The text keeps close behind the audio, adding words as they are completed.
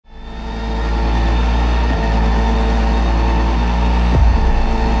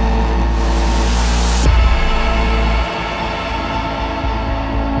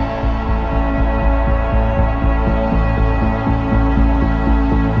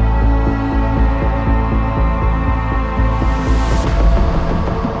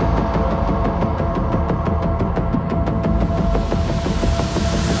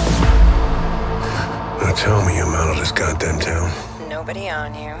Nobody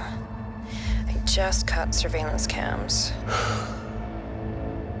on you. I just cut surveillance cams.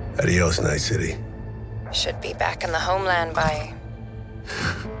 Adios, Night City. Should be back in the homeland by...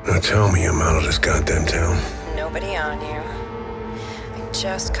 Now tell me I'm out of this goddamn town. Nobody on you. I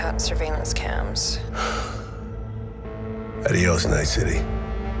just cut surveillance cams. Adios, Night City.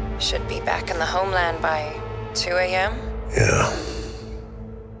 Should be back in the homeland by 2 a.m.? Yeah.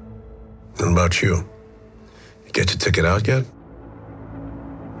 What about you? You get your ticket out yet?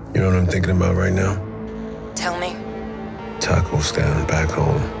 You know what I'm thinking about right now? Tell me. Taco stand back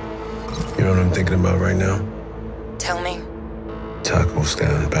home. You know what I'm thinking about right now? Tell me. Taco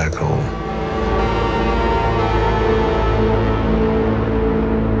stand back home.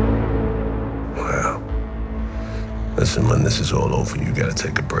 Wow. Listen, when this is all over, you gotta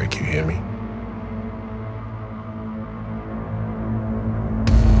take a break, you hear me?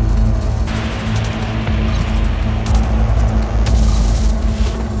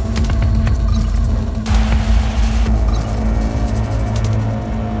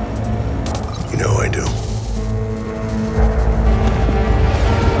 You know I do.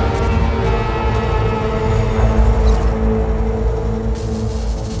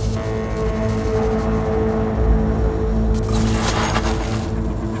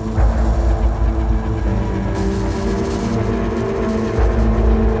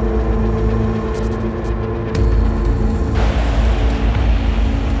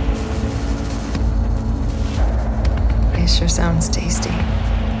 It sure sounds tasty.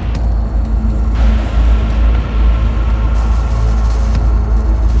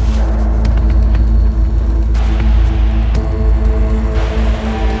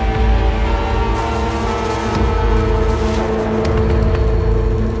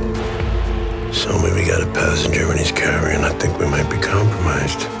 So we got a passenger and he's carrying. I think we might be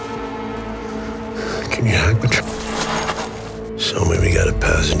compromised. Can you hack the So we got a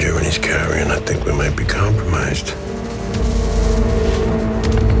passenger and he's carrying. I think we might be compromised.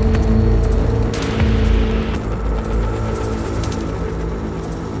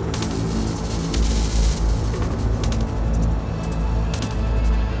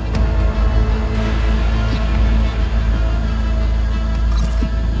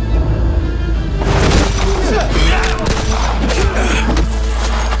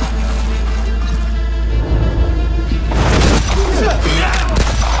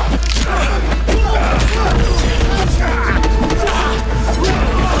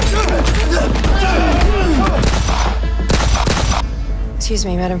 Excuse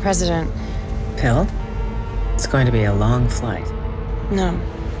me, Madam President. Pill? It's going to be a long flight. No,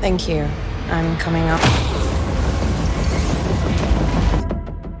 thank you. I'm coming up.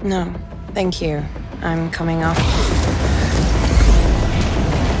 No, thank you. I'm coming up.